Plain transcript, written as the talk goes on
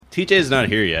TJ's not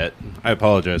here yet. I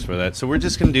apologize for that. So we're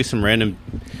just going to do some random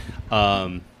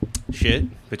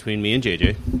shit between me and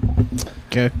JJ.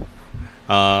 Okay.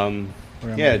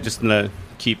 Yeah, just going to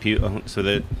keep you so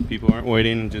that people aren't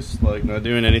waiting, just like not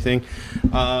doing anything.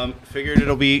 Figured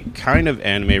it'll be kind of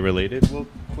anime related. We'll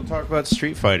talk about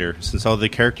Street Fighter since all the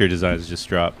character designs just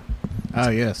dropped. Oh,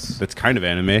 yes. That's kind of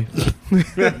anime.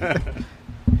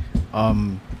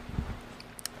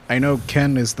 I know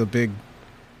Ken is the big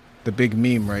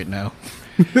meme right now.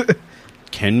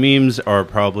 Ken memes are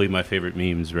probably my favorite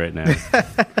memes right now.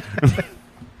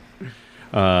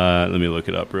 Let me look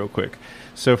it up real quick.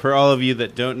 So for all of you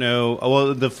that don't know,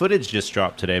 well, the footage just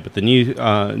dropped today, but the new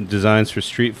designs for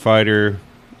Street Fighter,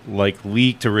 like,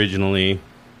 leaked originally.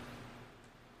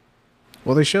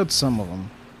 Well, they showed some of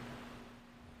them.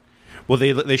 Well,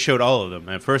 they showed all of them.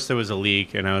 At first there was a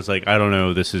leak, and I was like, I don't know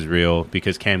if this is real,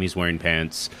 because Cammy's wearing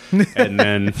pants. And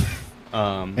then...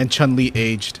 and Chun-Li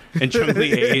aged. And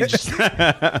Chun-Li aged.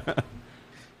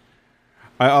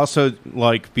 I also,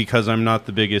 like, because I'm not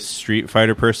the biggest Street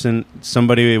Fighter person,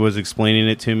 somebody was explaining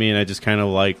it to me, and I just kind of,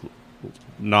 like,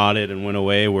 nodded and went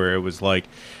away, where it was like,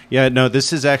 yeah, no,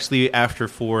 this is actually after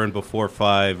 4 and before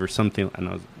 5 or something. And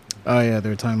I was, oh, yeah,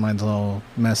 their timeline's all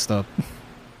messed up.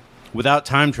 Without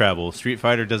time travel, Street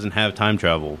Fighter doesn't have time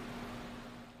travel.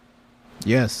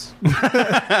 Yes.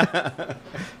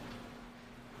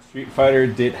 Street Fighter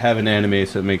did have an anime,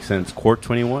 so it makes sense. Court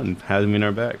 21 has them in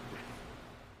our back.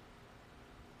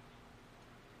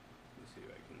 Let's see if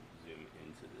I can zoom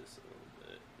into this a little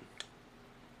bit.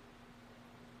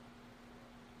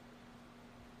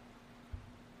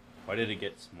 Why did it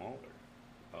get smaller?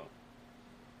 Oh.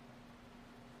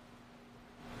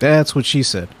 That's what she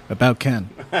said about Ken.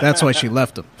 That's why she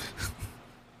left him.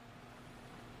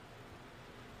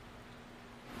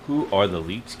 Who are the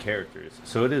leaked characters?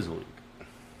 So it is a leak.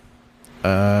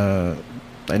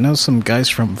 I know some guys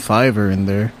from 5 are in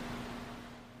there.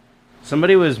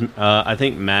 Somebody was, I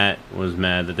think Matt was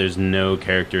mad that there's no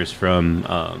characters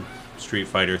from Street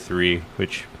Fighter 3,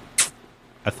 which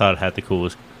I thought had the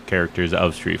coolest characters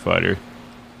of Street Fighter.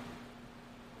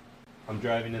 I'm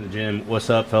driving to the gym. What's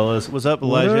up, fellas? What's up,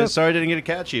 Elijah? What up? Sorry I didn't get to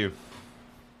catch you.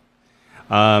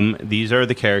 These are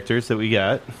the characters that we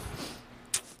got.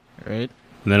 Right.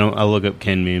 And then I'll look up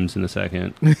Ken memes in a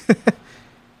second.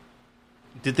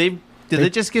 Did they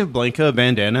just give Blanca a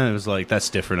bandana? It was like, that's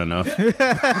different enough.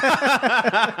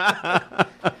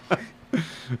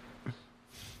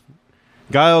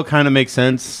 Guile kind of makes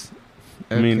sense.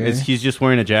 I mean, he's just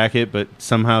wearing a jacket, but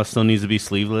somehow still needs to be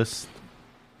sleeveless.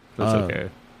 That's okay.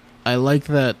 I like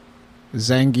that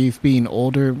Zangief being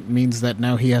older means that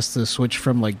now he has to switch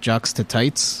from, like, jocks to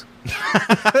tights.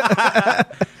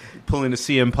 Pulling a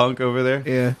CM Punk over there.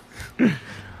 Yeah.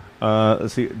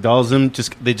 Let's see. Dalzim,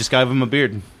 they just gave him a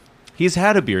beard. He's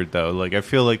had a beard, though. Like, I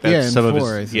feel like that's some of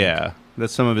his... Yeah,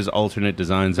 that's some of his alternate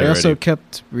designs They already. also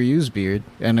kept Ryu's beard,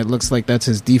 and it looks like that's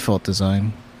his default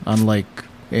design, unlike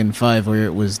in 5 where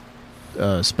it was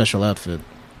a special outfit.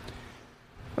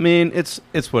 I mean, it's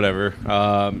whatever.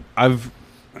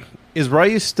 Is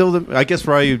Ryu still the... I guess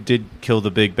Ryu did kill the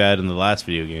big bad in the last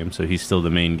video game, so he's still the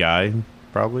main guy,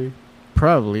 probably?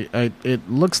 Probably. It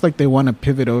looks like they want to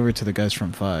pivot over to the guys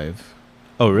from 5.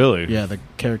 Oh, really? Yeah, the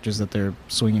characters that they're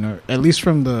swinging over. At least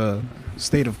from the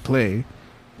state of play,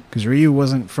 because Ryu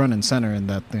wasn't front and center in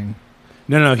that thing.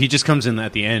 No, he just comes in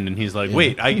at the end, and he's like,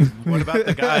 wait, what about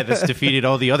the guy that's defeated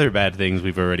all the other bad things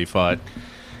we've already fought?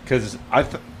 Because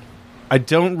I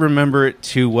don't remember it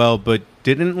too well, but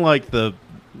didn't,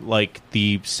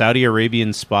 the Saudi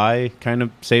Arabian spy kind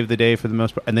of save the day for the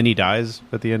most part? And then he dies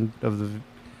at the end of the...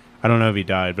 I don't know if he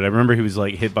died, but I remember he was,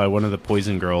 hit by one of the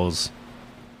poison girls.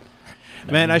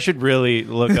 Man, I should really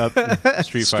look up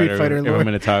Street Fighter if I'm going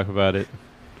to talk about it.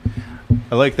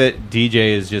 I like that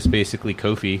DJ is just basically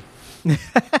Kofi.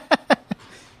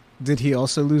 Did he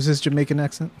also lose his Jamaican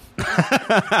accent?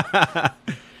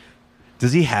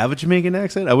 Does he have a Jamaican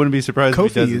accent? I wouldn't be surprised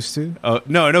if he doesn't. Kofi used to. Oh,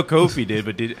 no, I know Kofi did,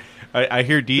 but I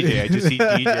hear DJ. I just see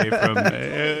DJ from...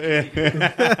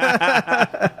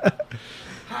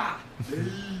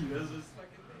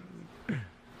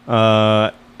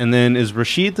 and then is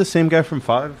Rashid the same guy from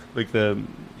 5? Yes.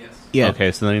 Yeah.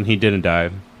 Okay, so then he didn't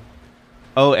die.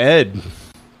 Oh, Ed.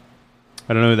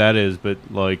 I don't know who that is, but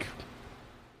I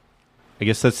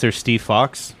guess that's their Steve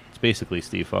Fox. It's basically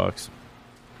Steve Fox.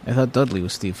 I thought Dudley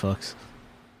was Steve Fox.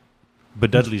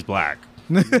 But Dudley's black.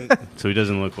 So he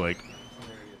doesn't look like...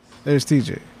 There's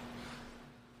TJ.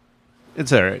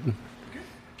 It's alright.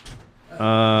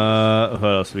 What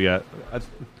else we got?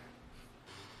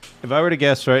 If I were to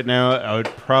guess right now, I would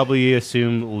probably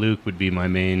assume Luke would be my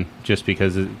main, just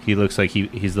because he looks like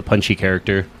he's the punchy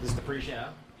character. This is the pre-show.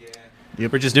 Yeah.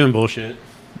 Yep. We're just doing bullshit.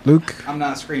 Luke. I'm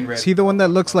not screen ready. Is he the one that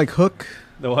looks like Hook?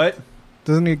 The what?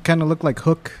 Doesn't he kind of look like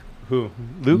Hook? Who?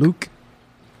 Luke?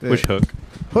 Which Hook?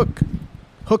 Hook.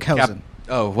 Hookhausen.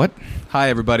 Oh, what? Hi,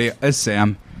 everybody. It's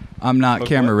Sam. I'm not Hook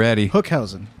camera what? ready.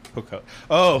 Hookhausen. Hook.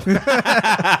 Oh,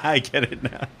 I get it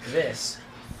now. This.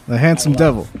 The handsome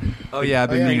devil. Oh, yeah, I've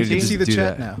been You meaning can to see the do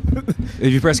chat that. now.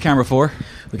 If you press camera 4,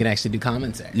 We can actually do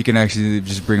comments there. you can actually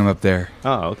just bring them up there.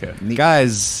 Oh, okay.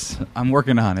 Guys, I'm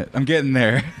working on it. I'm getting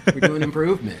there. We're doing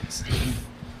improvements.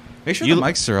 Make sure You- the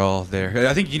mics are all there.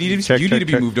 I think you need to, Check, you check, need to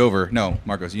be check. moved over. No,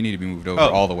 Marcos, you need to be moved over Oh.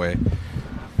 all the way.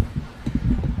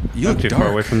 You I'm look too dark.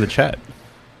 far away from the chat.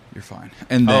 You're fine.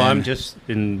 And then, Oh, I'm just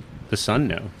in the sun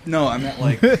now. No, I meant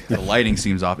like the lighting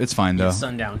seems off. It's fine though.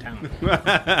 Sun downtown.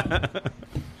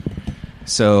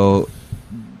 So,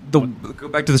 go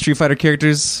back to the Street Fighter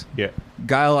characters. Yeah.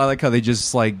 Guile, I like how they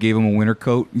just like gave him a winter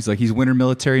coat. He's like he's winter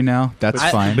military now. That's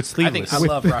fine. But I think sleeveless. I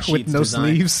love Rashid's With no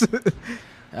design. sleeves.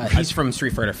 He's from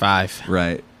Street Fighter 5.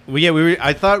 Right. Well, yeah,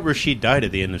 I thought Rashid died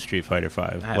at the end of Street Fighter V,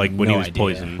 I have like when no he was idea.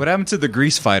 poisoned. What happened to the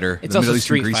Grease Fighter? It's the also Middle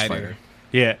Eastern Street Grease Fighter.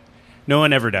 Yeah. No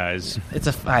one ever dies. It's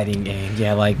a fighting game.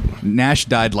 Yeah, like Nash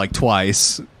died like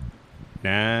twice,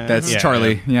 Nah. That's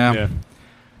Charlie, yeah. yeah.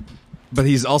 but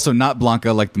he's also not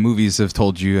Blanca like the movies have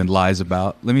told you and lies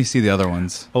about. Let me see the other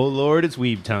ones. Oh, Lord, it's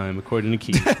weeb time, according to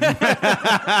Keith. it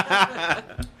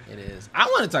is. I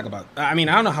want to talk about. I mean,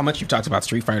 I don't know how much you've talked about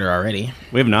Street Fighter already.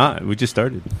 We have not. We just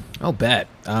started. Oh, bet.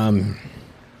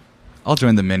 I'll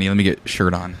join the mini. Let me get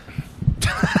shirt on.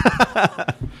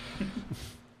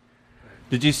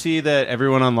 Did you see that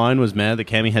everyone online was mad that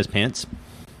Cammy has pants?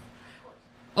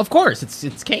 Of course,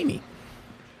 it's Kami.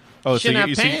 Oh, Shouldn't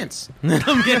have pants. No,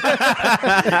 I'm kidding.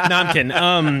 No, I'm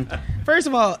kidding. First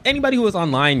of all, anybody who was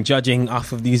online judging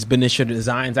off of these Benicio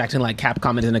designs, acting like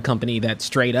Capcom is in a company that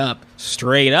straight up,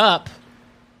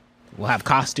 will have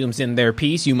costumes in their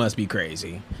piece, you must be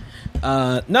crazy.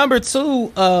 Number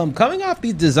two, coming off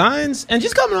these designs, and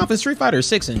just coming off of Street Fighter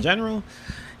 6 in general,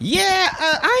 yeah,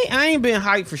 I ain't been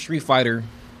hyped for Street Fighter,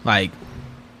 like,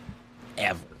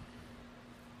 ever.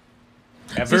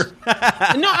 Ever?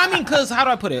 No, I mean, because how do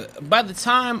I put it? By the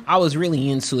time I was really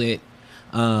into it,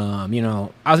 I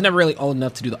was never really old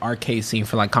enough to do the arcade scene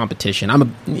for like competition.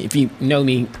 If you know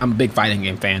me, I'm a big fighting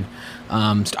game fan.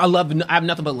 I have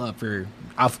nothing but love for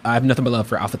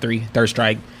Alpha 3, Third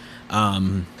Strike,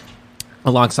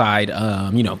 alongside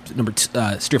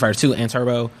Street Fighter 2 and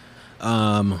Turbo,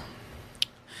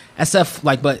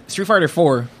 SF but Street Fighter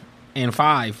 4 and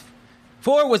 5.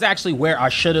 4 was actually where I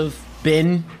should have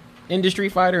been into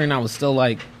Street Fighter, and I was still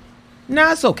like,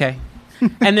 nah, it's okay.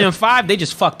 And then 5, they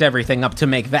just fucked everything up to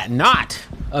make that not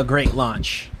a great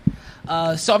launch.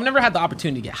 So I've never had the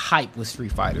opportunity to get hype with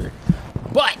Street Fighter.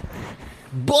 But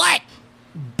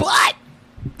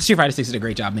Street Fighter 6 did a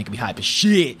great job making me hype as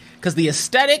shit. Because the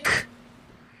aesthetic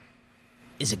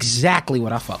is exactly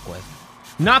what I fuck with.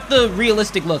 Not the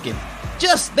realistic looking.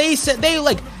 Just, they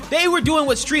were doing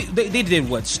what they did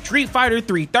what Street Fighter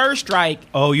 3 Third Strike.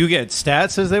 Oh, you get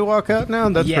stats as they walk out now?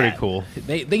 That's pretty cool.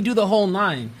 They do the whole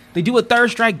 9. They do what Third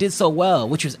Strike did so well,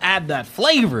 which was add that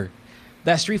flavor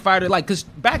that Street Fighter, because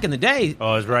back in the day,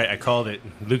 Oh, I was right. I called it.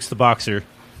 Luke's the boxer.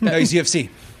 No, he's UFC.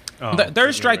 Oh,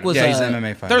 Third Strike was he's an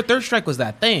MMA fighter. Third Strike was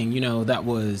that thing, that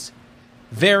was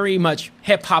very much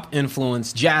hip hop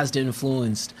influenced, jazz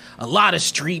influenced, a lot of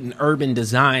street and urban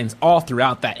designs all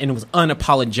throughout that, and it was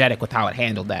unapologetic with how it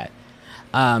handled that.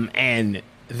 And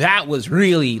that was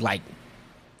really like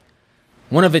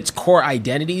one of its core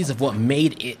identities of what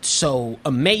made it so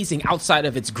amazing outside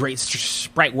of its great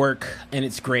sprite work and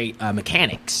its great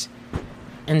mechanics.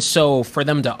 And so for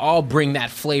them to all bring that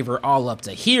flavor all up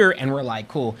to here, and we're like,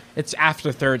 cool, it's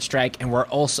after Third Strike, and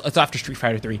it's after Street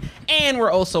Fighter 3, and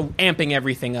we're also amping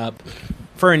everything up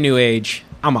for a new age.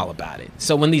 I'm all about it.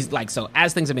 So when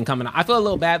as things have been coming out, I feel a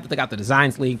little bad that they got the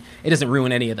designs league. It doesn't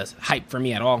ruin any of the hype for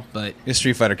me at all, but It's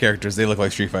Street Fighter characters. They look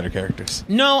like Street Fighter characters.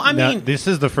 no, I Now, mean, this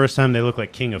is the first time they look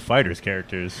like King of Fighters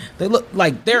characters. they look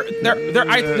like their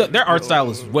art style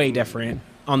is way different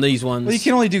on these ones. Well, you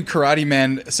can only do Karate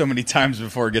Man so many times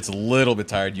before it gets a little bit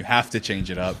tired. You have to change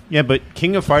it up. Yeah, but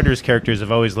King of Fighters characters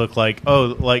have always looked like,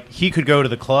 he could go to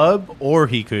the club or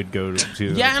he could go to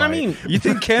yeah, and I mean, You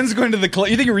think Ken's going to the club?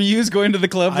 You think Ryu's going to the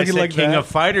club I looking said like King that? of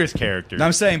Fighters characters. No,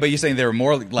 I'm saying, but you're saying they were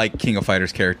more like King of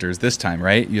Fighters characters this time,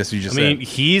 right? Yes, you just I mean, said.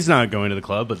 he's not going to the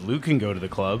club, but Luke can go to the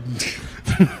club.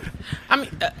 I mean,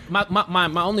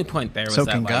 my only point there was So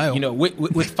that, can Guile.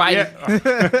 with fighting,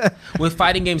 with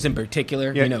fighting games in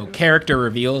particular, Yeah. character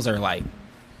reveals are like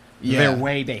their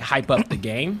way they hype up the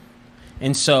game.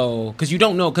 And so, because you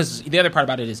don't know, because the other part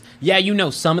about it is, you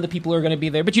know some of the people are going to be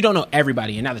there, but you don't know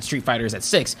everybody. And now that Street Fighter is at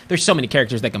 6, there's so many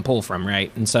characters they can pull from,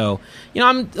 right? And so,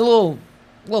 I'm a little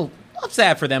I'm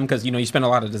sad for them because, you spend a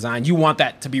lot of design. You want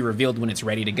that to be revealed when it's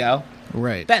ready to go.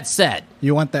 Right. That said.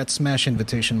 You want that Smash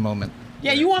invitation moment.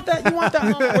 Yeah, you want that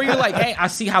moment where you're like, hey, I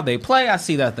see how they play. I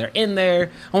see that they're in there.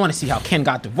 I want to see how Ken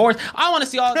got divorced. I want to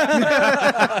see all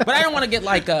that. But I don't want to get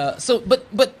like,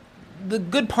 but the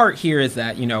good part here is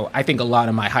that, I think a lot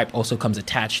of my hype also comes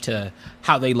attached to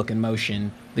how they look in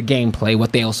motion, the gameplay,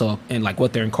 what they also, and like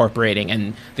what they're incorporating.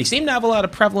 And they seem to have a lot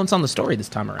of prevalence on the story this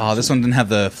time around. Oh, this one didn't have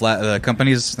the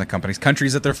countries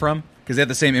that they're from? Because they had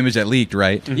the same image that leaked,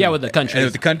 right? Yeah, with the countries. And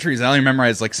with the countries, I only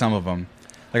memorized like some of them.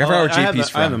 Like I forgot where JP's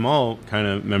from. I have them all kind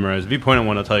of memorized. If you point at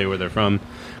one, I'll tell you where they're from.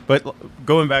 But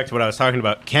going back to what I was talking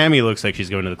about, Cammy looks like she's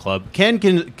going to the club. Kim's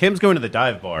going to the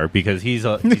dive bar because he's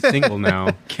single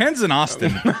now. Ken's in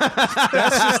Austin.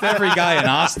 That's just every guy in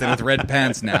Austin with red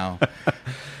pants now.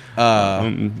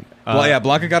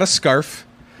 Blanca got a scarf.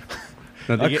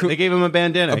 No, they gave him a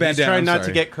bandana. He's trying not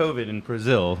to get COVID in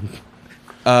Brazil.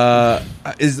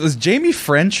 Was Jamie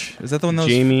French? Is that the one that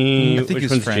was Jamie? I think which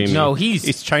he's one's French. Jamie? No,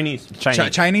 he's Chinese.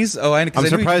 Chinese? Oh, I'm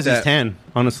surprised he's tan,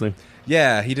 honestly.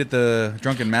 Yeah, he did the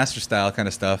Drunken Master style kind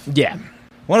of stuff. Yeah.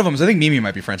 One of them is, I think Mimi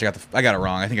might be French. I got it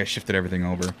wrong. I think I shifted everything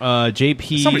over.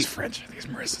 JP. Somebody's French. I think it's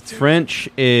Marissa too. French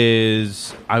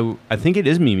is I think it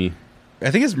is Mimi.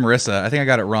 I think it's Marissa. I think I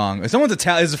got it wrong. Someone's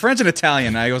Italian. It's French and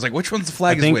Italian. I was like, which one's the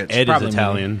flag I think is which? Ed Probably is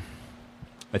Italian.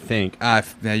 I think.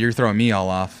 Yeah, you're throwing me all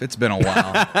off. It's been a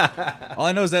while. All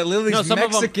I know is that Lily's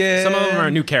Mexican. Some of them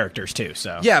are new characters too.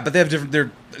 So yeah, but they have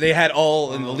different. They had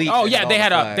all in the league. Oh yeah, they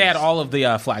had all of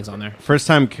the flags on there. First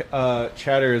time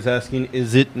chatter is asking,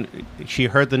 is it? She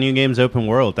heard the new game's open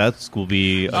world. That will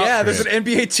be. Yeah, there's an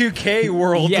NBA 2K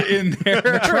world in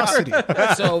there.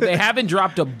 So they haven't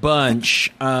dropped a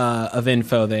bunch of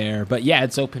info there, but yeah,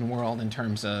 it's open world in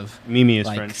terms of Mimi is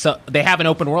French. So they have an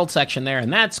open world section there,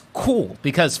 and that's cool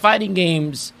because fighting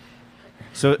games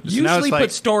usually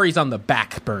put stories on the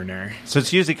back burner. So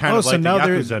it's usually kind of like now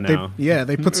Yakuza now.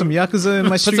 They put some Yakuza in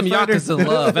my Street Fighter. Put some Yakuza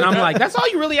love, and I'm like, that's all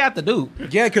you really have to do.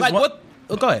 Yeah, because like, what?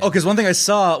 Oh, go ahead. Oh, because one thing I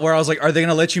saw where I was like, are they going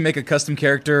to let you make a custom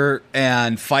character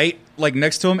and fight like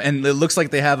next to them? And it looks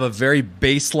like they have a very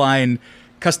baseline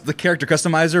the character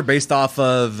customizer based off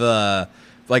of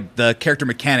like the character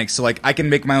mechanics. So like I can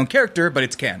make my own character, but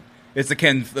it's Ken. It's the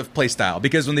Ken play style.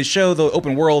 Because when they show the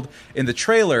open world in the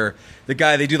trailer,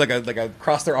 they do like a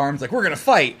cross their arms, like we're gonna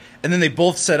fight, and then they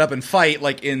both set up and fight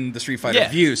like in the Street Fighter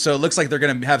view. So it looks like they're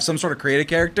gonna have some sort of creative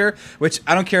character. Which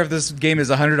I don't care if this game is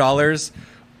 $100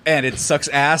 and it sucks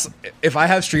ass. If I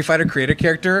have Street Fighter creative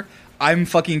character, I'm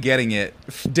fucking getting it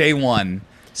day one.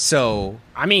 So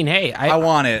I mean, hey, I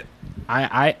want it. And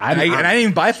I didn't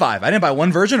even buy 5. I didn't buy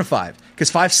one version of 5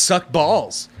 because 5 sucked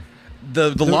balls.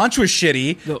 The launch was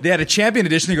shitty. They had a Champion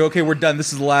Edition. They go, okay, we're done.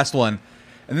 This is the last one.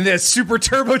 And then they had Super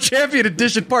Turbo Champion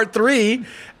Edition Part 3.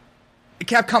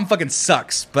 Capcom fucking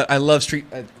sucks, but I love Street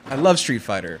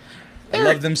Fighter. I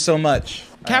love them so much.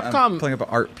 Capcom I'm playing up an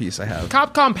art piece I have.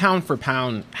 Capcom pound for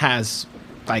pound has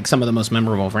like some of the most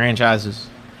memorable franchises,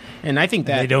 and I think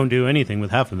that they don't do anything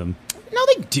with half of them. No,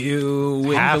 they do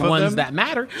with the ones that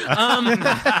matter.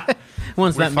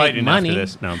 Ones that make money.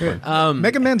 This. No, I'm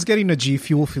Mega Man's getting a G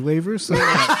Fuel flavor, so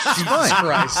Jesus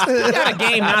Christ. We got a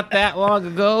game not that long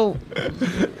ago.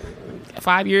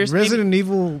 5 years. Resident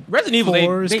Evil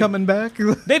 4 is coming back.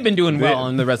 They've been doing well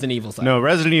on the Resident Evil side. No,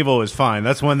 Resident Evil is fine.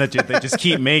 That's one that they just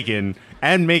keep making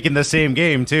and making the same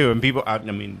game too. And people,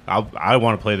 I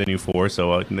want to play the new 4,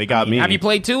 so they got me. Have you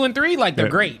played 2 and 3? Like they're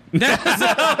great. So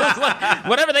like,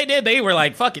 whatever they did, they were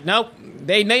like, fuck it. Nope,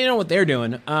 they know what they're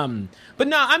doing. But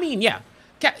no, I mean, yeah,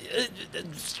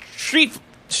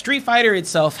 Street Fighter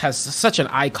itself has such an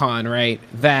icon, right?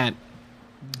 That,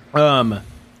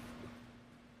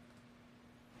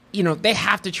 they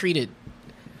have to treat it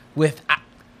with.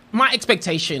 My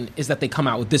expectation is that they come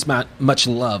out with this much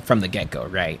love from the get-go,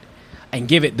 right? And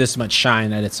give it this much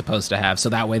shine that it's supposed to have, so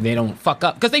that way they don't fuck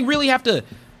up. Because they really have to,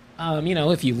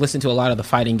 if you listen to a lot of the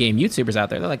fighting game YouTubers out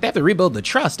there, they're like, they have to rebuild the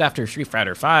trust after Street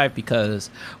Fighter V because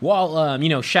while,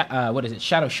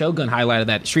 Shadow Shogun highlighted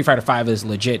that Street Fighter V is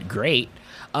legit great,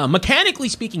 mechanically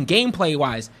speaking,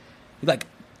 gameplay-wise, like,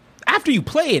 after you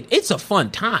play it, it's a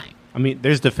fun time. I mean,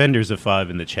 there's defenders of 5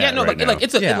 in the chat. Yeah, no, right but now. like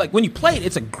it's like when you play it,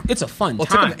 it's a fun Well, it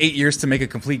time. took them 8 years to make a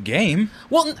complete game.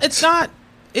 Well, it's not.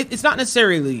 It's not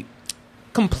necessarily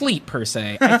complete per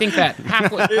se. I think that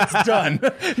halfway It's done.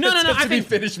 No. I think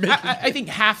finished making. I think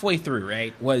halfway through,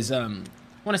 right, was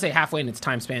want to say halfway in its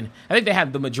time span. I think they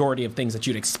had the majority of things that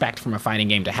you'd expect from a fighting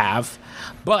game to have.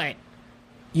 But,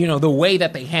 the way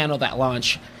that they handled that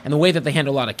launch and the way that they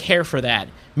handled a lot of care for that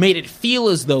made it feel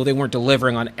as though they weren't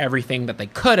delivering on everything that they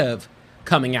could have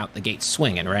coming out the gate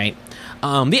swinging, right?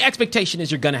 The expectation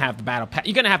is you're going to have the battle pass,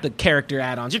 you're going to have the character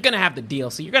add-ons, you're going to have the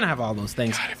DLC, you're going to have all those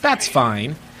things. That's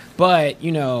fine. But,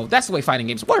 that's the way fighting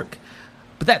games work.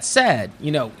 But that said,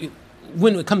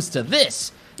 when it comes to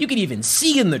this, you can even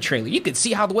see in the trailer, you can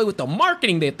see how the way with the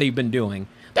marketing that they've been doing,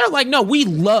 they're like, no, we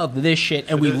love this shit,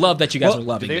 and we love that you guys are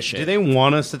loving this shit. Do they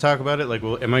want us to talk about it? Like,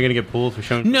 am I going to get pulled for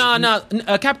showing? No.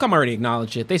 Capcom already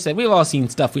acknowledged it. They said, we've all seen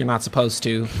stuff we're not supposed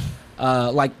to.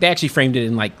 They actually framed it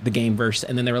in, the game verse,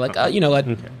 and then they were like,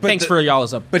 thanks for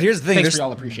y'all's up. But here's the thing. Thanks for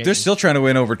y'all appreciating. They're still trying to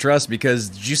win over trust, because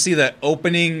did you see that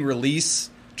opening release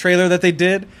trailer that they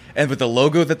did? And with the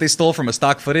logo that they stole from a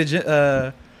stock footage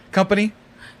company?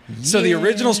 So the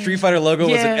original Street Fighter logo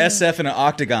was an SF and an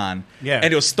octagon,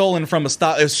 and it was stolen from it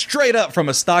was straight up from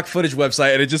a stock footage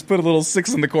website, and it just put a little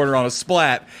 6 in the corner on a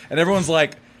splat, and everyone's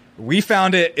like, we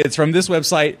found it, it's from this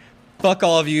website, fuck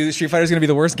all of you, Street Fighter's gonna be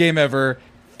the worst game ever,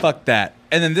 fuck that.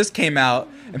 And then this came out,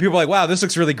 and people were like, wow, this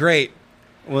looks really great.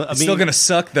 Well, it's still gonna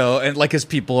suck though, and because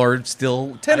people are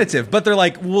still tentative, but they're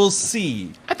like, we'll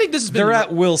see. I think this has been. They're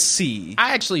at we'll see.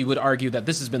 I actually would argue that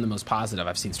this has been the most positive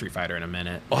I've seen Street Fighter in a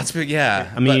minute. Well, it's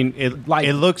yeah. I mean,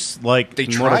 it looks like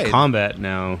Mortal Kombat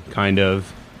now, kind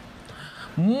of.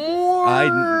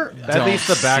 More. At least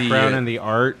the background and the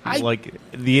art.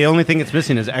 The only thing it's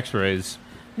missing is X-rays.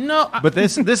 No, but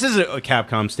this is a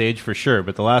Capcom stage for sure.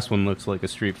 But the last one looks like a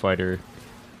Street Fighter.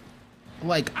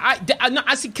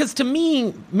 I see, because to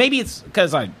me, maybe it's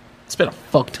because I spent a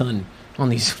fuck ton on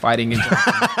these fighting games.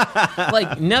 What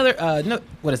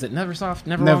is it? Neversoft?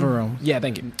 Neverrealm. Yeah,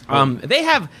 thank you. They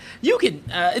have,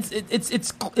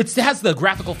 it has the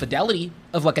graphical fidelity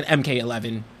of like an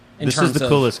MK11. This is the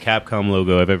coolest Capcom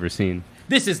logo I've ever seen.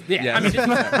 This is, I mean,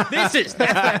 that's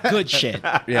that good shit.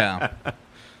 Yeah.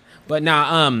 But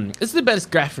this is the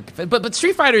best graphic. But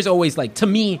Street Fighter is always to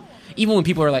me. Even when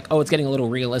people are like, oh, it's getting a little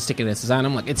realistic in its design,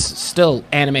 I'm like, it's still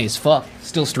anime as fuck.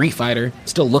 Still Street Fighter.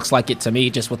 Still looks like it to me,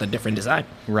 just with a different design.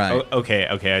 Right.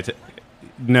 Okay.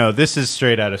 No, this is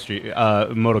straight out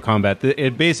of Mortal Kombat.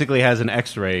 It basically has an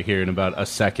X-ray here in about a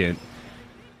second.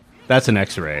 That's an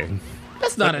X-ray.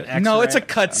 That's not an X-ray. No, it's a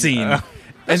cutscene.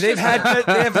 And they have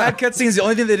had cutscenes. The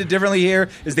only thing they did differently here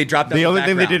is they dropped out the background.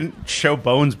 Thing they didn't show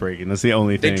bones breaking. That's the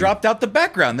only thing. They dropped out the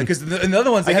background because in the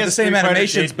other ones they had the same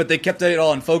animations, but they kept it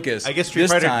all in focus. I guess Street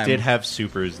Fighter did have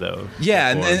supers though. Yeah,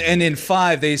 and in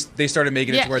 5 they started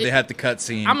making it to where they had the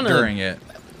cutscene during it.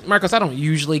 Marcos, I don't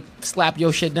usually slap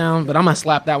your shit down, but I'm gonna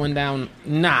slap that one down.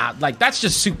 Nah, that's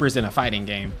just supers in a fighting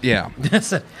game. Yeah,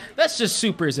 that's just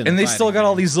supers in. And they still got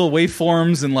all these little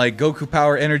waveforms and Goku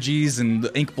power energies and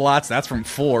the ink blots. That's from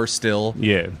 4 still.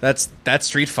 Yeah, that's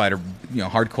Street Fighter,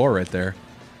 hardcore right there.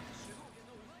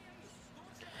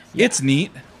 Yeah. It's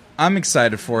neat. I'm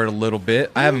excited for it a little bit.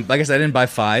 I haven't, like I said, I didn't buy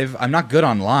 5. I'm not good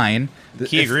online.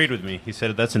 He agreed with me. He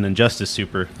said that's an Injustice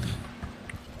super.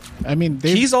 I mean,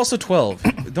 he's also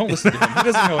 12. Don't listen to him.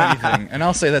 He doesn't know anything. And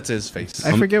I'll say that's his face.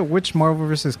 I forget which Marvel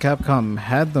vs. Capcom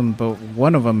had them, but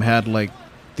one of them had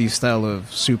these style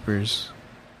of supers.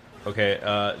 Okay,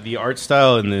 the art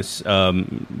style in this,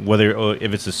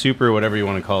 if it's a super or whatever you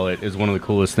want to call it, is one of the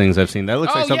coolest things I've seen. That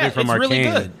looks like something from Arcane. Really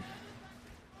good.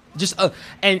 Just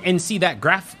and see that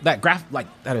graphic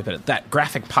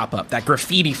pop up, that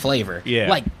graffiti flavor.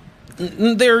 Yeah,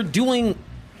 they're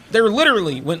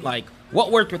literally went what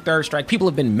worked with Third Strike. People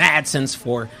have been mad since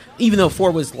 4, even though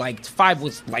 4 was liked, 5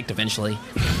 was liked eventually.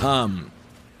 And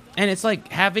it's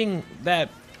having that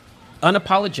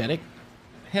unapologetic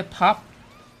hip hop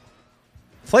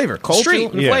flavor, culture,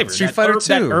 flavor. Street Fighter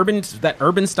 2, that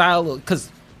urban style, because.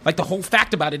 The whole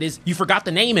fact about it is you forgot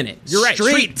the name in it. You're right.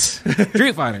 Street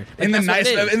Fighter. In the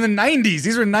 90s.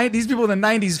 These people in the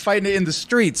 90s fighting it in the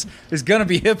streets. There's going to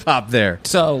be hip hop there.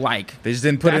 So they just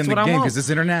didn't put it in the game because it's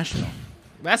international.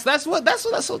 That's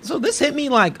so this hit me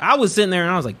I was sitting there and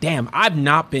I was like, damn, I've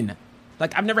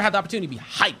never had the opportunity to be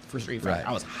hyped for Street Fighter. Right.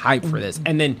 I was hyped for this.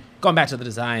 And then going back to the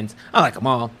designs, I like them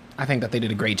all. I think that they did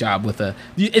a great job with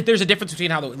there's a difference between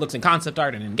how it looks in concept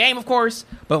art and in game, of course,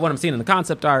 but what I'm seeing in the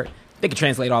concept art, they can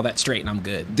translate all that straight, and I'm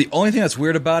good. The only thing that's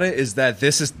weird about it is that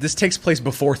this takes place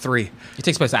before 3. It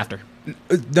takes place after.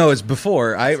 No, it's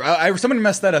before. Someone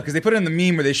messed that up because they put it in the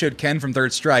meme where they showed Ken from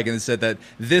Third Strike, and it said that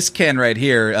this Ken right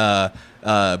here,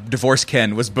 Divorce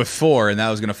Ken, was before, and that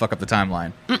was going to fuck up the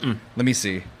timeline. Mm-mm. Let me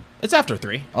see. It's after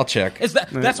 3. I'll check.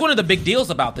 That's one of the big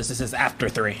deals about this. Is after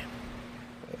 3.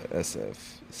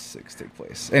 SF6 take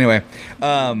place. Anyway,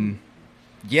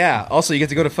 Yeah. Also, you get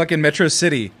to go to fucking Metro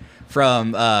City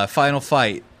from Final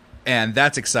Fight. And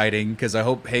that's exciting because I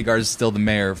hope Hagar's still the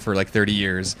mayor for like 30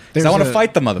 years. Because I want to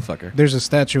fight the motherfucker. There's a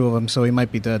statue of him, so he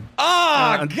might be dead.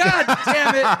 Oh, god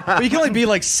damn it! But you can only be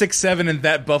like 6'7" and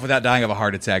that buff without dying of a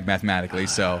heart attack mathematically.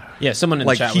 So Yeah, someone in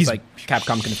Like, the chat he's was like,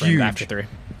 Capcom confirmed huge. after 3.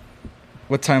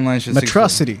 what timeline should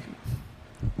Metrocity.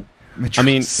 I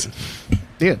mean,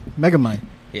 Yeah, Megamind.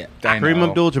 yeah, Kareem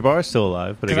Abdul-Jabbar is still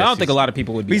alive, but Because I don't think a lot of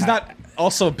people would be. But he's not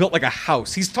also built like a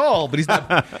house. He's tall, but he's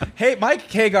not. Hey, Mike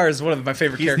Hagar is one of my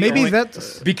favorite characters. Maybe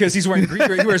that's because he's wearing green,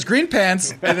 he wears green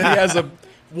pants and then he has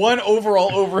one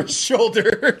overall over his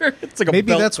shoulder. It's like a maybe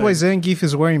belt that's thing. why Zangief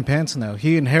is wearing pants now.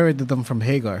 He inherited them from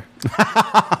Hagar.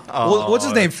 What's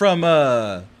his name from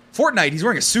Fortnite? He's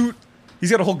wearing a suit.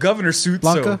 He's got a whole governor suit.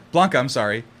 Blanca? Blanca, I'm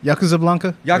sorry. Yakuza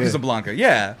Blanca. Yakuza Yeah. Blanca.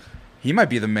 Yeah, he might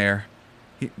be the mayor.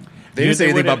 They didn't say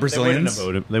anything about Brazilians.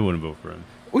 They wouldn't vote for him.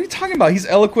 What are you talking about? He's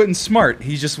eloquent and smart.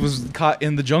 He just was caught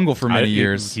in the jungle for many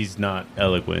years. He's not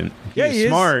eloquent. Yeah, He's he is.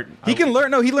 smart. He can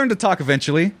learn. No, he learned to talk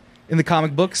eventually in the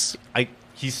comic books.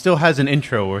 He still has an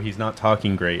intro where he's not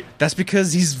talking great. That's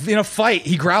because he's in a fight.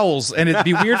 He growls, and it'd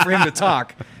be weird for him to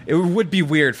talk. It would be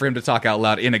weird for him to talk out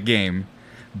loud in a game.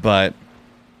 But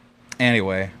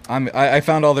anyway, I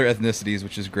found all their ethnicities,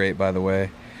 which is great, by the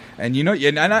way. And you know,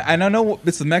 and I know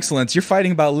it's the Excellence. You're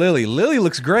fighting about Lily. Lily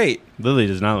looks great. Lily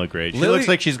does not look great. She Lily- looks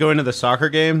like she's going to the soccer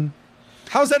game.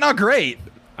 How's that not great?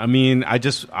 I mean, I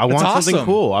want something awesome.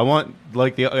 cool. I want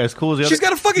like as cool as the other. She's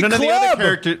got a fucking none of the club. other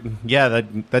character. Yeah,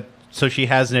 that. So she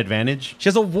has an advantage. She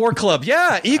has a war club.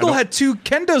 Yeah, Eagle had 2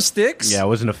 kendo sticks. Yeah, I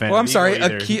wasn't a fan. Well, of I'm sorry.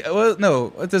 Eagle either. No,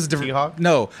 there's a different. Seahawk?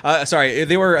 No, sorry.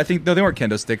 They were. I think no, they weren't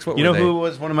kendo sticks. What You were know they? who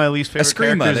was one of my least favorite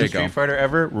Eskrima, characters there in you go. Street Fighter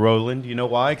ever? Roland. You know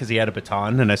why? Because he had a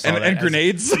baton, and I saw that and as-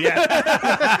 grenades.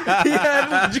 Yeah, He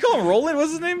had, did you call him Roland?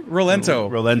 What's his name? Rolento.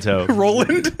 Rolento.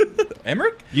 Roland.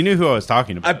 Emmerich? You knew who I was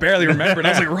talking about. I barely remembered. I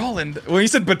was like Roland. Well, he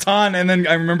said baton, and then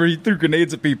I remember he threw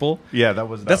grenades at people. Yeah, that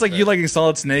was. That's like you liking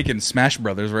Solid Snake and Smash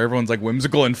Brothers, where everyone's like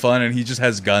whimsical and fun, and he just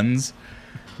has guns.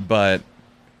 But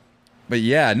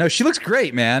yeah, no, she looks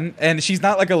great, man, and she's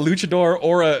not like a luchador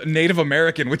or a Native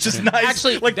American, which is nice.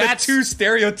 Actually, like the that's- 2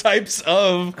 stereotypes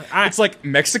of it's like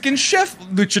Mexican chef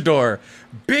luchador,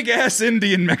 big ass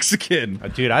Indian Mexican.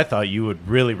 Dude, I thought you would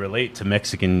really relate to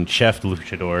Mexican chef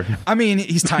luchador. I mean,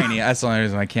 he's tiny. That's the only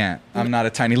reason I can't. I'm not a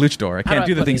tiny luchador. I How can't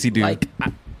do the put things it? he do. Like,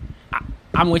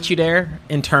 I'm with you there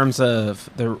in terms of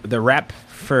the rep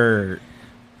for,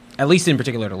 at least in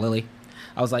particular to Lily.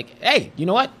 I was like, hey, you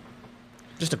know what?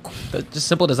 Just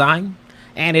simple design,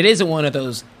 and it isn't one of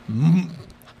those.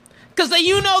 Because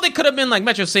they could have been like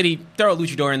Metro City, throw a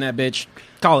luchador in that bitch,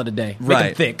 call it a day, make Right.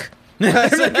 him thick.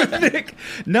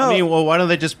 No, I mean, well, why don't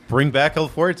they just bring back El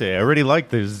Fuerte? I already like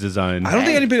this design. I don't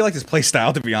think anybody liked his play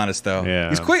style, to be honest, though. Yeah.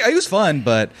 He's quick. He was fun,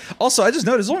 but also I just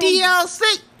noticed DLC.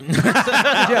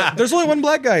 yeah, there's only one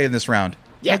black guy in this round.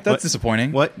 Yeah. That's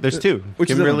disappointing. What? There's 2.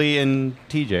 Which is the Kimberly and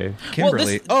TJ.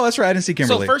 Kimberly. this- Oh, that's right. I didn't see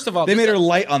Kimberly. first of all, they this- made her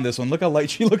light on this one. Look how light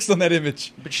she looks on that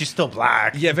image. But she's still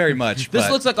black. Yeah, very much. This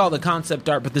but- looks like all the concept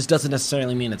art, but this doesn't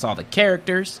necessarily mean it's all the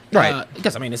characters, Right.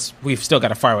 Because I mean, we've still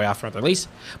got a far way off from the release.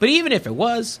 But even if it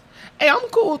was, hey, I'm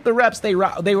cool with the reps they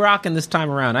rocking this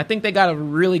time around. I think they got a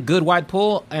really good wide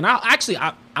pool, and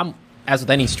I'm as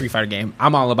with any Street Fighter game,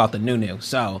 I'm all about the new.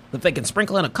 So if they can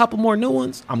sprinkle in a couple more new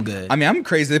ones, I'm good. I mean, I'm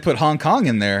crazy they put Hong Kong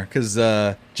in there because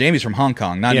Jamie's from Hong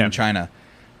Kong, not Yeah. even China.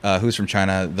 Who's from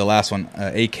China? The last one,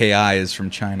 AKI, is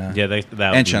from China. Yeah, that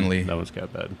And Chun-Li. That one's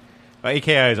got bad.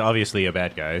 AKI is obviously a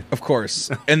bad guy. Of course.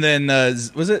 And then,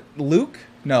 was it Luke?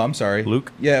 No, I'm sorry.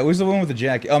 Luke? Yeah, it was the one with the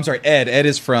jacket. Oh, I'm sorry, Ed. Ed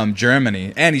is from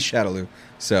Germany, and he's Shadowloo.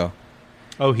 So,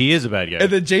 Oh, he is a bad guy.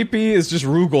 and then JP is just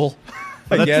Rugal,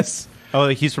 I that's- guess. Oh,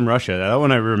 he's from Russia. That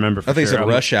one I remember for I think he sure. said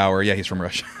Rush Hour. Yeah, he's from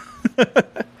Russia.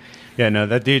 Yeah, no,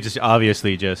 that dude just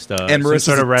obviously just And some Marissa's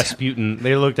sort of a- Rasputin.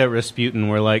 They looked at Rasputin.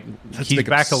 Were like, he's make him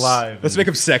back alive. Let's make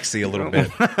him sexy a little bit.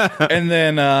 And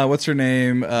then, what's her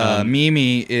name?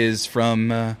 Mimi is from.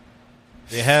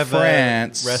 They have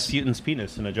France. Rasputin's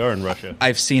penis in a jar in Russia.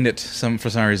 I've seen it for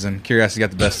some reason. Curiosity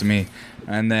got the best of me.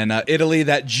 And then Italy,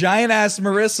 that giant ass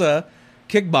Marissa,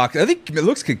 kickbox. I think it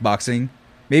looks kickboxing,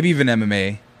 maybe even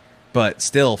MMA, but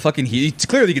still, fucking.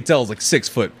 Clearly, you can tell it's like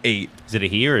 6'8". Is it a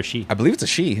he or a she? I believe it's a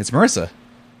she. It's Marissa.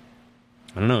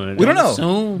 I don't know. We don't know.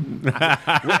 Soon.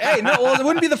 Hey, no, well, it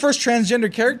wouldn't be the first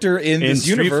transgender character in this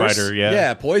Street universe. Fighter, yeah.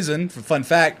 Yeah, Poison. Fun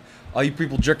fact: all you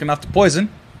people jerking off to Poison,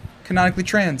 canonically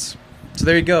trans. So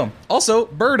there you go. Also,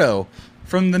 Birdo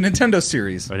from the Nintendo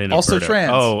series, I didn't know also Birdo.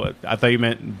 trans. Oh, I thought you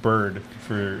meant Bird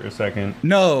for a second.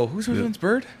 No, who's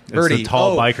Bird? the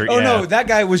tall biker, Oh yeah. no, that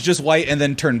guy was just white and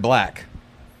then turned black.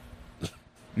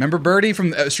 Remember Birdie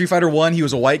from Street Fighter 1? He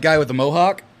was a white guy with a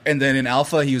mohawk, and then in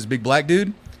Alpha, he was a big black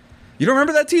dude. You don't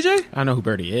remember that, TJ? I know who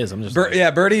Birdie is. I'm just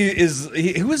yeah, Birdie is...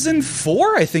 He was in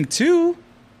 4, I think, too.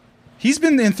 He's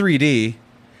been in 3D.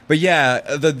 But yeah,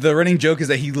 the running joke is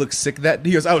that he looks sick that...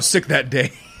 He goes, I was sick that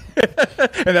day.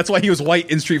 And that's why he was white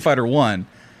in Street Fighter 1.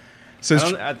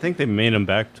 So I think they made him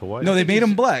back to white. No, they made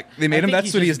him black. They made him...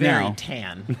 That's what he is now.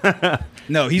 Tan.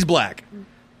 No, he's black.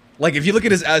 Like, if you look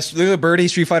at his... Look at Birdie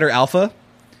Street Fighter Alpha...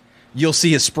 You'll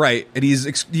see his sprite, and he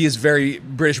is very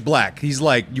British black. He's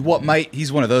like, you what might?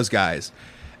 He's one of those guys.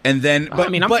 And then,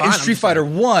 but in Street Fighter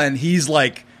 1, he's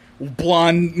like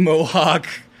blonde mohawk,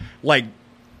 like,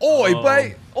 oi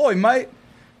mate.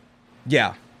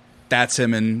 Yeah, that's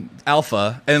him in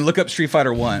Alpha. And then look up Street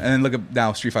Fighter 1, and then look up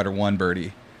now Street Fighter 1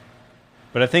 Birdie.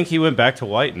 But I think he went back to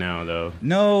white now, though.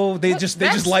 No, they just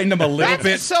lightened him a little bit.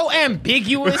 That's so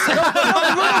ambiguous. Look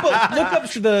up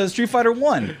the Street Fighter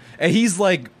 1, and he's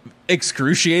like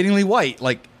excruciatingly white.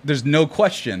 Like, there's no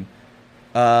question.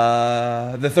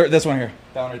 This one here,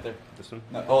 that one right there. This one.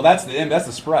 No, oh, that's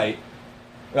the sprite.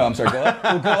 Oh, I'm sorry. Go up.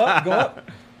 Oh, go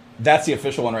up. That's the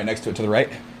official one right next to it, to the right.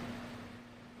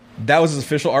 That was his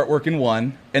official artwork in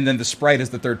 1, and then the sprite is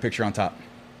the third picture on top.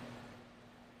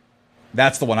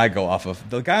 That's the one I go off of.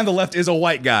 The guy on the left is a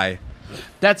white guy.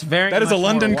 That is a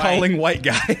London calling white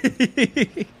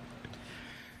guy.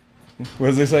 What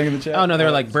was they saying in the chat? Oh no, they were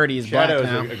like Birdie is black Shadow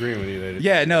now. is agreeing with you there.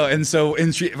 Yeah, no, and so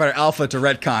in Street Fighter Alpha to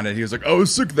retcon it, he was like, I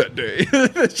was sick that day.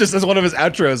 It's just as one of his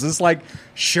outros. It's like,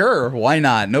 sure, why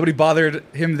not? Nobody bothered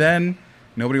him then.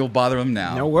 Nobody will bother him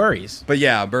now. No worries. But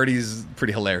yeah, Birdie's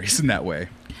pretty hilarious in that way.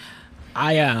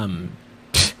 I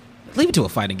leave it to a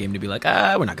fighting game to be like,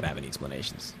 we're not gonna have any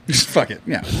explanations. Just fuck it.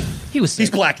 Yeah. He's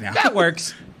black now. That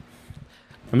works.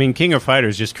 I mean, King of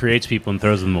Fighters just creates people and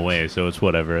throws them away, so it's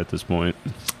whatever at this point.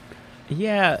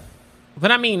 Yeah,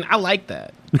 but I mean, I like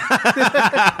that.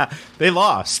 They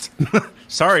lost.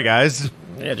 Sorry, guys.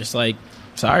 Yeah, just like,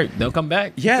 sorry, they'll come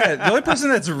back. Yeah, the only person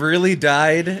that's really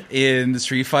died in the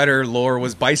Street Fighter lore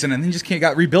was Bison, and then just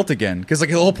got rebuilt again. Because like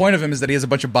the whole point of him is that he has a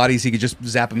bunch of bodies he could just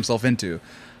zap himself into.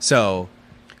 So,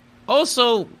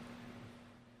 also,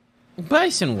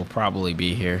 Bison will probably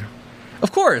be here.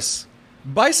 of course,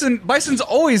 Bison's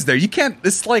always there. You can't.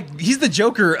 It's like he's the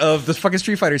Joker of the fucking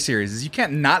Street Fighter series. You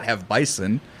can't not have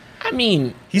Bison. I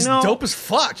mean, He's dope as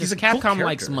fuck. He's a cool Capcom character.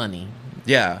 likes money,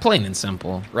 Yeah, plain and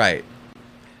simple. right.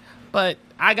 But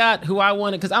I got who I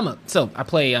wanted because I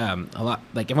play a lot.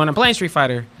 Like when I'm playing Street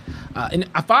Fighter, in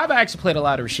 5 I actually played a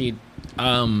lot of Rashid,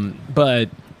 but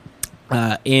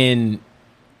and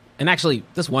actually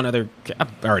this one other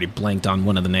I've already blanked on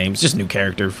one of the names, just new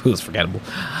character who's forgettable.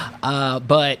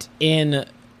 But in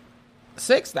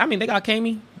 6, I mean they got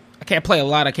Kami. I can't play a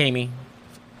lot of Kami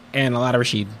and a lot of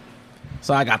Rashid,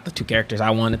 so I got the 2 characters I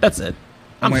wanted. That's it.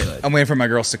 I'm good. I'm waiting for my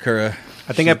girl Sakura.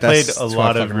 I think I played That's a who I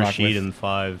lot of fucking rock Rashid with. in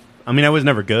 5. I mean, I was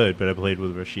never good, but I played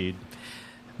with Rashid.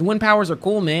 The wind powers are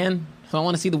cool, man. So I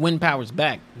want to see the wind powers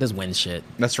back. Does wind shit.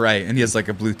 That's right, and he has like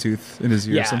a Bluetooth in his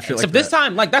ear. Yeah, Some shit except like this that.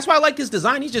 time, like that's why I like his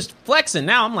design. He's just flexing.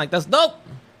 Now I'm like, that's dope.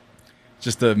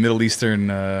 Just the Middle Eastern.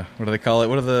 What do they call it?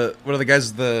 What are the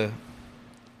guys? The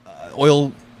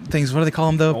oil things. What do they call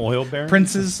them though? Oil baron?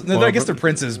 Princes. No, Well, I guess they're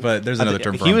princes, but there's another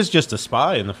term for He them. was just a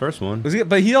spy in the first one.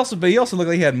 But he also looked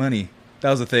like he had money. That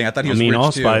was the thing. I thought he I was mean, rich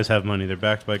all too. spies have money. They're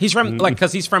backed by... He's from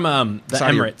because he's from the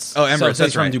Saudi- Emirates. Oh, Emirates. So that's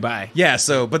he's from right. Dubai. Yeah.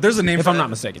 So, but there's a name. If for I'm that. not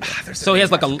mistaken. there's a So he has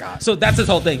name, like I a. forgot. So that's his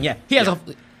whole thing. Yeah, he has a.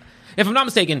 If I'm not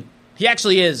mistaken, he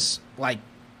actually is like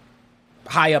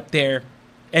high up there,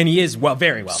 and he is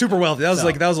very well. Super wealthy. That was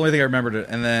So- that was the only thing I remembered.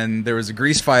 And then there was a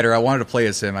Grease fighter. I wanted to play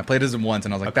as him. I played as him once,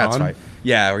 and I was like, "That's Hakan? right."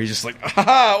 Yeah, where he's just like,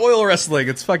 "Ha oil wrestling.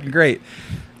 It's fucking great."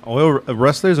 Oil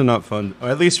wrestlers are not fun, or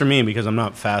at least for me, because I'm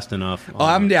not fast enough. Oh,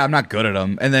 I'm not good at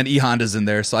them. And then E Honda's in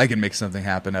there, so I can make something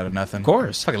happen out of nothing. Of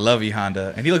course. I fucking love E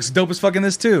Honda, and he looks dope as fuck in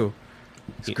this too.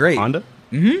 It's great. Honda?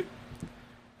 Yeah,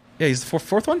 he's the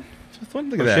fourth one. Fifth one.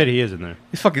 Look at Oh, that. shit, he is in there.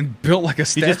 He's fucking built like a He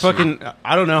statue. just fucking...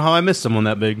 I don't know how I missed someone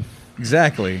that big.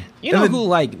 exactly. You know And then- who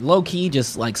like low key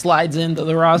just like slides into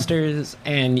the rosters,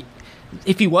 and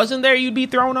if he wasn't there, you'd be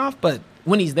thrown off. But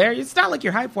when he's there, it's not like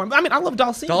you're hyped for him. I mean, I love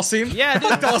Dalsim. Dalsim? Yeah,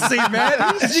 dude. Dalsim,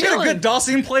 man. He's Did you get a chilling. good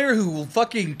Dalsim player who will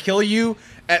fucking kill you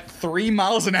at 3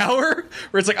 miles an hour?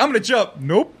 Where it's like, I'm gonna jump.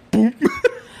 Nope. Boom.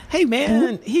 Hey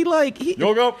man, he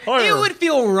Yoga, fire. It would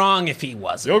feel wrong if he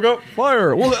wasn't. Yoga,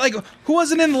 fire. Well, like, who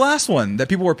wasn't in the last one that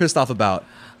people were pissed off about?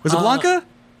 Was it Blanca?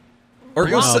 Or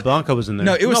it was Blanca was in there.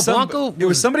 no, it was No, Blanco it was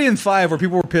was- somebody in 5 where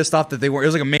people were pissed off that they weren't. It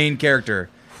was like a main character.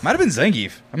 Might have been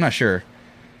Zangief. I'm not sure.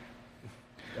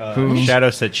 Shadow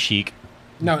said Sheik.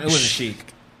 No, it wasn't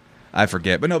Sheik. I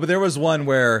forget. But no, but there was one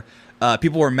where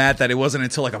people were mad that it wasn't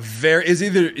until like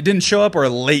it didn't show up or a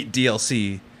late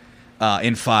DLC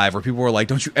in 5 where people were like,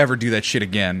 don't you ever do that shit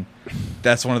again.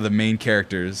 That's one of the main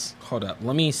characters. Hold up,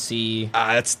 let me see.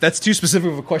 That's too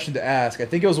specific of a question to ask. I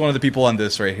think it was one of the people on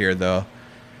this right here, though.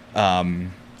 I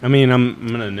mean, I'm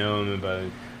gonna know him about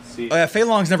it. See. Oh yeah, Fei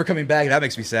Long's never coming back. That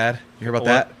makes me sad. You hear about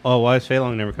that? Oh, why is Fei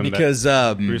Long never coming Because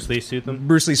back? Bruce Lee sued them?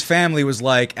 Bruce Lee's family was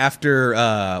like, after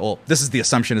this is the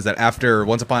assumption, is that after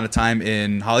Once Upon a Time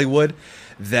in Hollywood,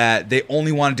 that they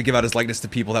only wanted to give out his likeness to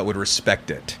people that would respect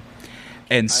it.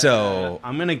 And so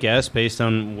I'm gonna guess based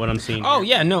on what I'm seeing. Oh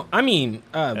here. yeah, no, I mean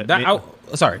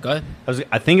sorry, go ahead.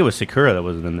 I think it was Sakura that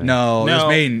wasn't in there. no, No.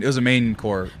 it was a main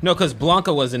core. No, because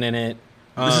Blanca wasn't in it.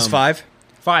 This is 5?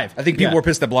 5. I think people were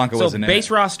pissed that Blanca So wasn't in base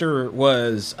it. roster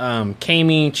was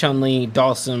Kami, Chun-Li,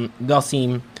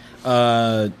 Dalsim,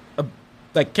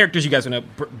 like characters you guys know: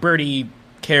 Birdie,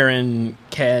 Karen,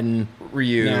 Ken,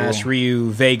 Ryu. Nash, Ryu,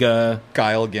 Vega,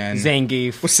 Guile again.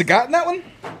 Zangief. Was Sagat in that one?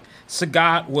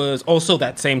 Sagat was also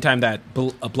that same time that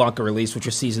Blanca released, which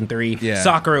was season 3. Yeah.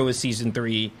 Sakura was season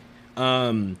 3.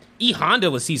 E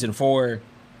Honda was season 4.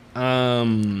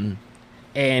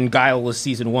 And Guile was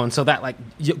season 1. So that, like,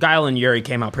 Guile and Yuri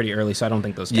came out pretty early, so I don't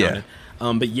think those counted.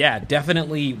 But yeah,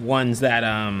 definitely ones that,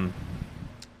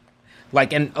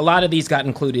 like, and a lot of these got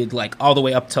included, like, all the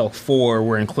way up till 4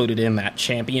 were included in that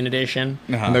Champion Edition.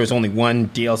 And there was only one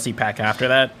DLC pack after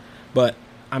that. But,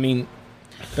 I mean,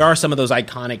 there are some of those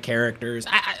iconic characters.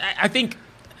 I think,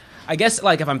 I guess,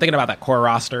 like, if I'm thinking about that core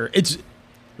roster, it's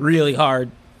really hard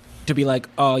to be like,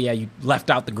 oh yeah, you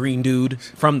left out the green dude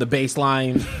from the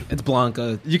baseline. It's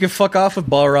Blanca. You can fuck off with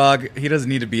Balrog. He doesn't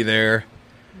need to be there.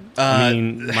 I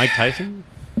mean, Mike Tyson?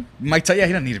 Yeah,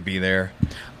 he doesn't need to be there.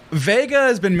 Vega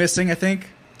has been missing, I think,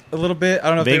 a little bit. I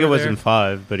don't know if Vega they were was there. in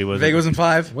 5, but he wasn't. Vega was in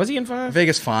 5. Was he in 5?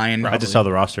 Vega's fine. I just saw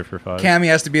the roster for 5. Cammy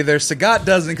has to be there. Sagat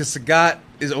doesn't, because Sagat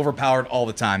is overpowered all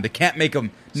the time. They can't make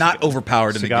him not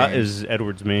overpowered in the game. Sagat is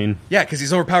Edward's main. Yeah, because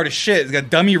he's overpowered as shit. He's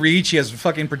got dummy reach. He has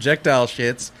fucking projectile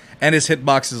shits. And his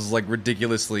hitbox is, like,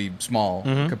 ridiculously small,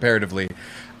 comparatively.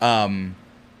 Yeah,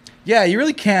 you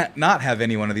really can't not have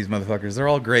any one of these motherfuckers. They're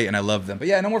all great, and I love them. But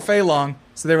yeah, no more Fei Long.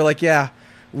 So they were like, yeah,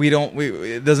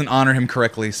 it doesn't honor him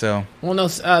correctly, so. Well, no,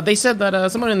 they said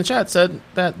that someone in the chat said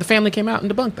that the family came out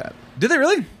and debunked that. Did they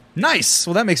really? Nice.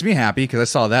 Well, that makes me happy, because I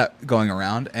saw that going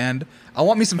around, and I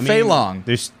want me some Fei Long.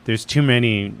 There's too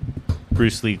many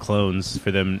Bruce Lee clones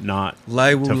for them not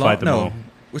Lai to Wulong? fight them all.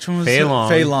 Which one was Fei it? Long.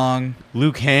 Fei Long.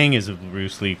 Liu Kang is a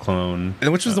Bruce Lee clone.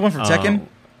 And which was the one from Tekken?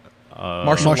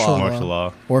 Martial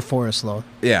Law. Or Forest Law.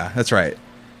 Yeah, that's right.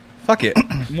 Fuck it.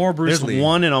 More Bruce There's Lee.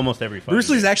 one in almost every fight. Bruce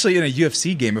Lee's actually in a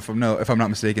UFC game, if I'm not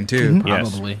mistaken, too. Yes.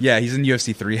 Probably. Yeah, he's in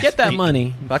UFC 3. Get that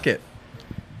money. Fuck it.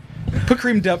 Put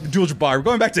Kareem Abdul-Jabbar. We're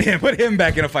going back to him. Put him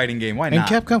back in a fighting game. Why And not?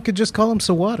 Capcom could just call him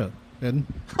Sawada. And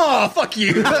Oh, fuck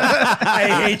you.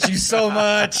 I hate you so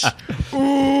much.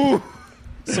 Ooh.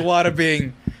 Sawada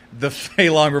being the Fei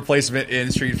Long replacement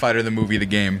in Street Fighter, the movie, the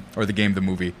game, or the game, the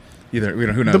movie. Either,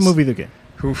 who knows? the movie, the game.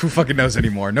 Who fucking knows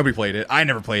anymore? Nobody played it. I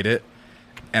never played it,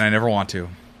 and I never want to.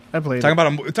 I played Talking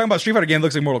it. about a Street Fighter game that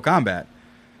looks like Mortal Kombat.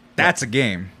 That's a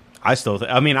game. I still.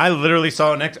 I mean, I literally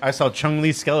saw I saw Chung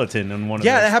Li's skeleton in one of.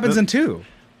 Yeah, those. that happens in 2.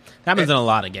 That happens in a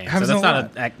lot of games. So Happens that's in a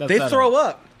not lot. a. They throw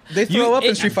up. They throw up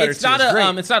in Street Fighter 2. It's not It's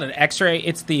great. it's not an X-ray.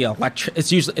 It's the electric.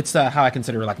 It's usually how I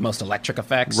consider like most electric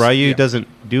effects. Ryu doesn't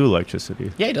do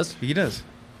electricity. Yeah, he does. He does.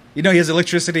 You know, he has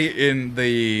electricity in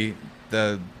the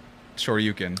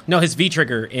Shoryuken. No, his V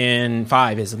trigger in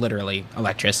 5 is literally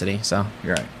electricity. So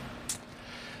You're right.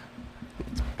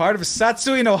 It's part of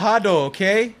Satsui no Hado,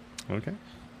 okay? Okay.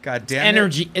 God damn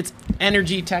energy. It's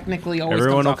energy. Technically, always.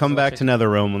 Everyone comes will off come as back to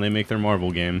NetherRealm when they make their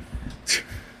Marvel game.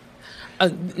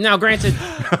 Now, granted,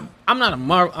 I'm not a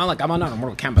Mortal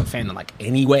Kombat fan. Like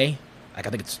anyway, like I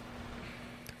think it's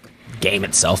game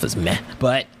itself is meh,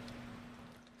 but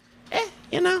I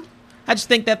just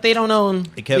think that they don't own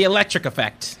the electric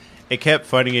effect. It kept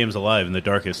fighting games alive in the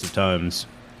darkest of times.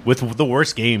 With the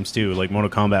worst games, too, like Mortal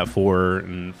Kombat 4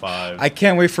 and 5. I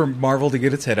can't wait for Marvel to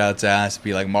get its head out its ass.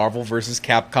 Be like Marvel versus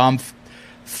Capcom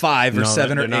 5 or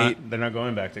 7 or 8. They're not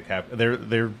going back to Cap.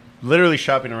 They're literally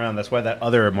shopping around. That's why that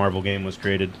other Marvel game was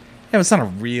created. Yeah, it's not a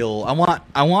real...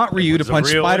 I want Ryu to punch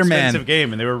It's a real Spider-Man. expensive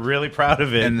game, and they were really proud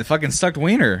of it. And the fucking sucked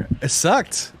wiener. It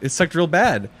sucked. It sucked real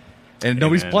bad. And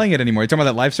nobody's playing it anymore. You talking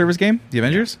about that live service game? The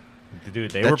Avengers?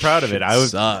 Dude, they were proud of it.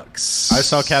 Sucks. I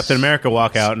saw Captain America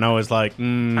walk out, and I was like,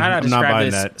 I'm not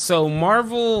buying that. So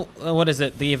Marvel, what is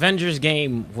it? The Avengers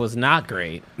game was not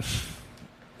great.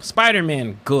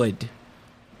 Spider-Man, good.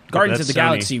 Guardians of the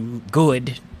that's Sony. Galaxy,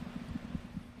 good.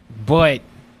 But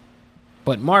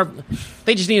But Marvel,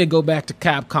 they just need to go back to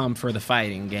Capcom for the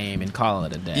fighting game and call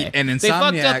it a day. And they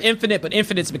fucked Insomniac- up Infinite, but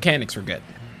Infinite's mechanics were good.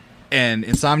 And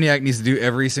Insomniac needs to do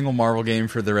every single Marvel game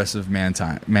for the rest of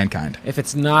mankind. If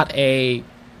it's not a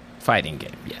fighting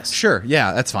game, yes. Sure,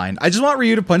 yeah, that's fine. I just want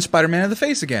Ryu to punch Spider-Man in the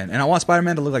face again, and I want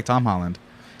Spider-Man to look like Tom Holland.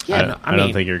 Yeah, I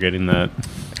don't think you're getting that.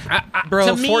 Bro,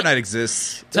 to me- Fortnite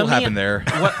exists. to It'll me- happen there.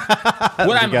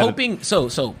 What I'm hoping, so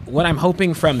what I'm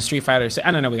hoping from Street Fighter,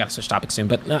 I don't know, we got to switch topics soon,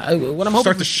 but what I'm hoping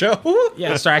Start the show.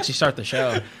 Yeah, start the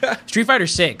show. Street Fighter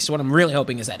 6, what I'm really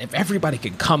hoping is that if everybody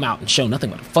could come out and show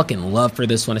nothing but fucking love for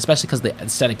this one, especially because the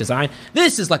aesthetic design,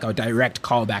 this is like a direct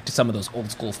callback to some of those old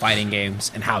school fighting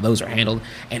games and how those are handled.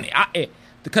 And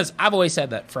because I've always said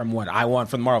that from what I want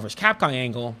from the Marvel vs. Capcom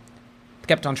angle,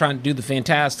 kept on trying to do the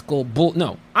fantastical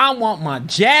No, I want my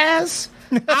jazz.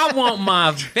 I want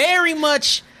my very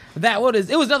much that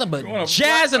it was nothing but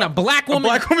jazz and a black woman.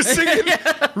 A black woman singing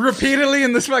repeatedly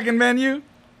in this fucking menu.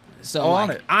 So on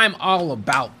like, it. I'm all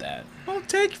about that. I'll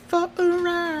take you for a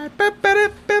ride.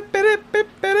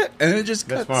 And it just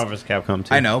That's cuts. Marvel vs. Capcom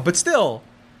 2. I know, but still,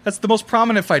 that's the most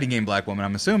prominent fighting game black woman,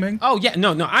 I'm assuming. Oh yeah,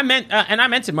 no, I meant and I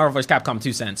meant it Marvel vs. Capcom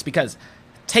 2 cents because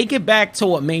take it back to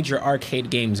what made your arcade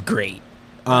games great.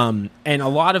 And a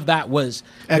lot of that was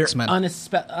their X-Men.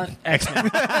 X-Men,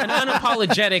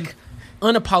 an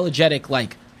unapologetic,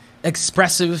 like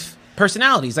expressive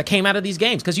personalities that came out of these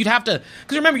games. Because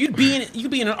remember, you'd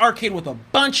be in an arcade with a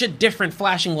bunch of different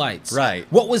flashing lights. Right.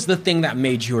 What was the thing that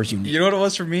made yours unique? You know what it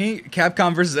was for me?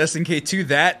 Capcom versus SNK 2,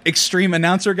 that extreme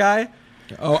announcer guy.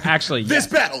 Oh, actually, This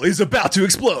battle is about to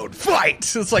explode.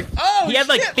 Fight! It's like, oh, he had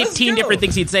like shit, let's 15 go. different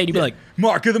things he'd say, and you'd be like,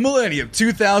 Mark of the Millennium,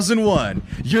 2001.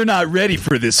 You're not ready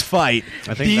for this fight.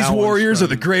 I think These that one's warriors are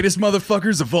from- the greatest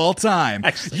motherfuckers of all time.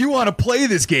 Actually- You want to play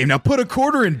this game. Now put a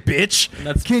quarter in, bitch.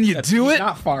 Can you do it?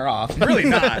 Not far off. Really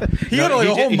not. He had like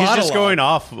a whole he's monologue. just going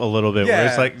off a little bit. Where Yeah.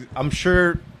 it's like, I'm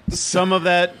sure some of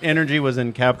that energy was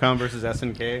in Capcom versus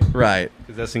SNK. Right.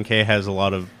 Because SNK has a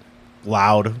lot of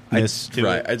loudness to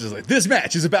Right. it. I just like, this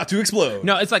match is about to explode.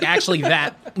 No, it's like actually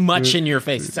that much in your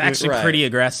face. It's actually Right. pretty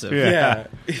aggressive. Yeah.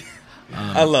 Yeah.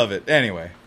 I love it. Anyway.